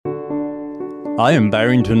I am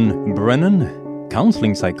Barrington Brennan,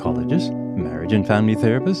 counseling psychologist, marriage and family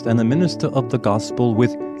therapist, and a minister of the gospel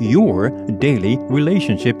with your daily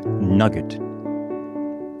relationship nugget.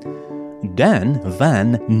 Dan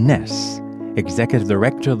Van Ness, Executive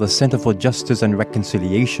Director of the Center for Justice and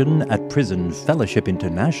Reconciliation at Prison Fellowship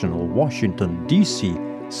International, Washington, D.C.,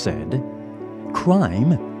 said,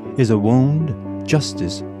 "Crime is a wound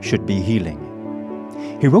justice should be healing."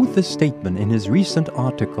 He wrote this statement in his recent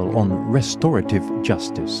article on restorative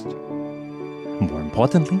justice. More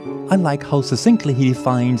importantly, I like how succinctly he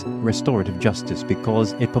defines restorative justice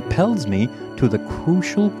because it propels me to the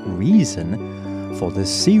crucial reason for the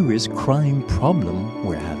serious crime problem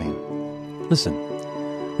we're having. Listen,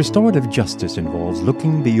 restorative justice involves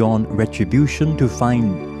looking beyond retribution to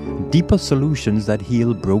find deeper solutions that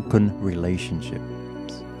heal broken relationships.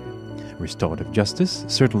 Restorative justice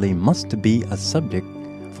certainly must be a subject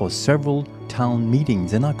for several town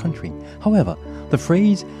meetings in our country. However, the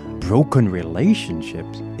phrase broken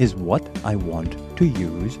relationships is what I want to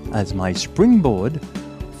use as my springboard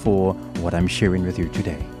for what I'm sharing with you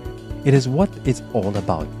today. It is what it's all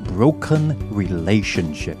about, broken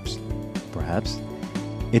relationships. Perhaps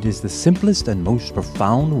it is the simplest and most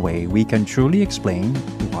profound way we can truly explain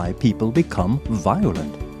why people become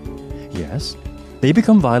violent. Yes, they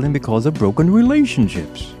become violent because of broken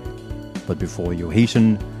relationships. But before you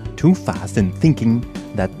hasten too fast in thinking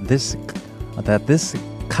that this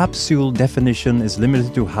capsule definition is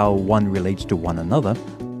limited to how one relates to one another,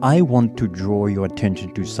 I want to draw your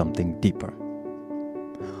attention to something deeper.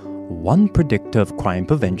 One predictor of crime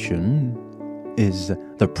prevention is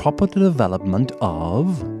the proper development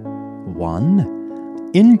of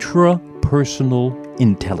 1. Intrapersonal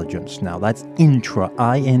intelligence. Now that's intra,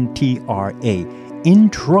 I-N-T-R-A,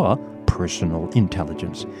 intrapersonal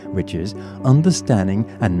intelligence, which is understanding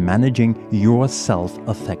and managing yourself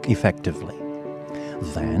effectively.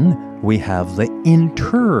 Then we have the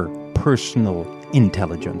interpersonal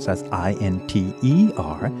intelligence, that's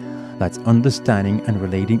I-N-T-E-R, that's understanding and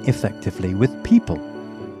relating effectively with people.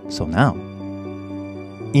 So now,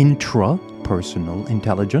 intrapersonal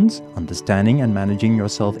intelligence, understanding and managing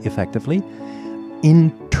yourself effectively.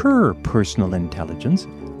 Interpersonal intelligence,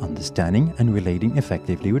 understanding and relating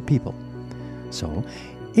effectively with people. So,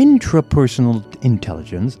 intrapersonal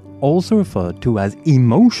intelligence, also referred to as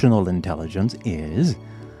emotional intelligence, is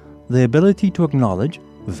the ability to acknowledge,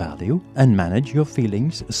 value, and manage your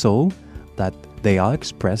feelings so that they are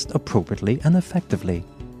expressed appropriately and effectively,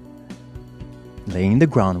 laying the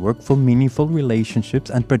groundwork for meaningful relationships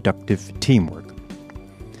and productive teamwork.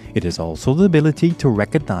 It is also the ability to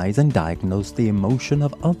recognize and diagnose the emotion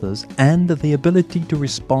of others and the ability to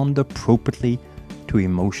respond appropriately to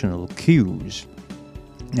emotional cues.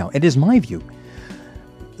 Now, it is my view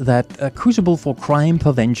that a crucible for crime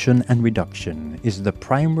prevention and reduction is the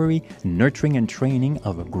primary nurturing and training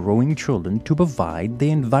of growing children to provide the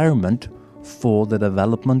environment for the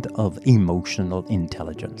development of emotional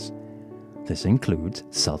intelligence. This includes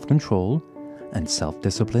self-control and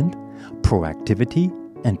self-discipline, proactivity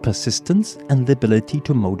and persistence, and the ability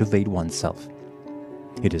to motivate oneself.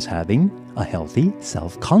 It is having a healthy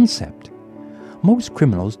self-concept. Most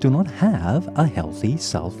criminals do not have a healthy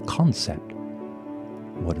self-concept.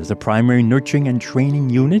 What is the primary nurturing and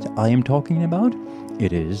training unit I am talking about?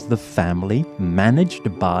 It is the family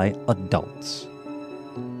managed by adults.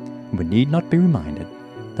 We need not be reminded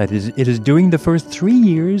that it is during the first 3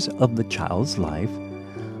 years of the child's life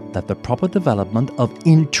that the proper development of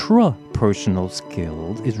intrapersonal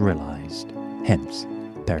skills is realized. Hence,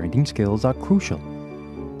 parenting skills are crucial.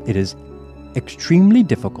 It is extremely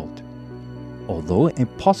difficult, although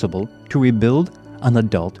impossible, to rebuild an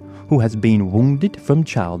adult who has been wounded from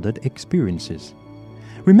childhood experiences.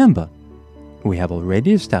 Remember, we have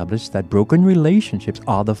already established that broken relationships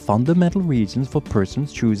are the fundamental reasons for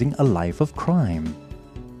persons choosing a life of crime.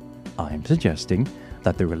 I am suggesting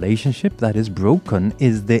that the relationship that is broken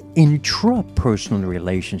is the intrapersonal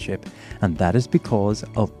relationship, and that is because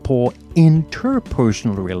of poor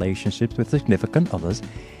interpersonal relationships with significant others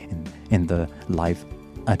in the life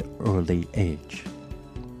at early age.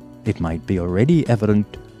 It might be already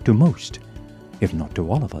evident to most, if not to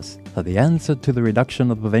all of us, that the answer to the reduction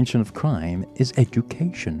or prevention of crime is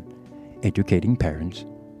education, educating parents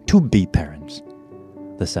to be parents.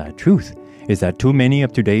 The sad truth is that too many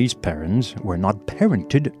of today's parents were not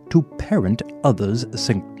parented to parent others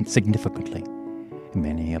significantly.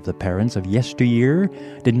 Many of the parents of yesteryear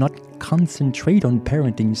did not concentrate on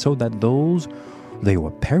parenting so that those they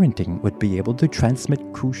were parenting would be able to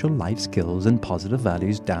transmit crucial life skills and positive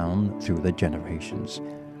values down through the generations.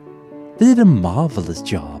 They did a marvelous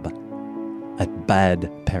job at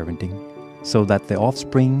bad parenting. so that the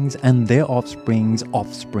offsprings and their offsprings'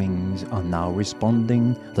 offsprings are now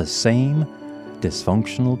responding the same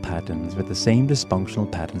dysfunctional patterns with the same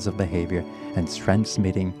dysfunctional patterns of behavior and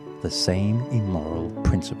transmitting the same immoral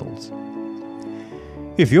principles.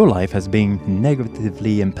 If your life has been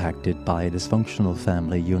negatively impacted by a dysfunctional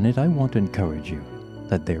family unit, I want to encourage you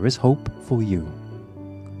that there is hope for you.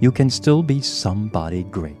 You can still be somebody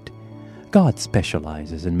great. God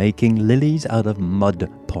specializes in making lilies out of mud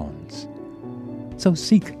ponds. So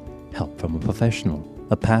seek help from a professional,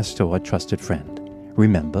 a pastor, or a trusted friend.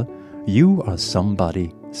 Remember, you are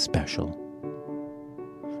somebody special.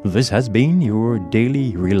 This has been your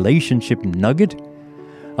daily relationship nugget.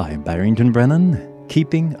 I'm Barrington Brennan,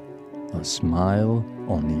 keeping a smile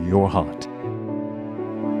on your heart.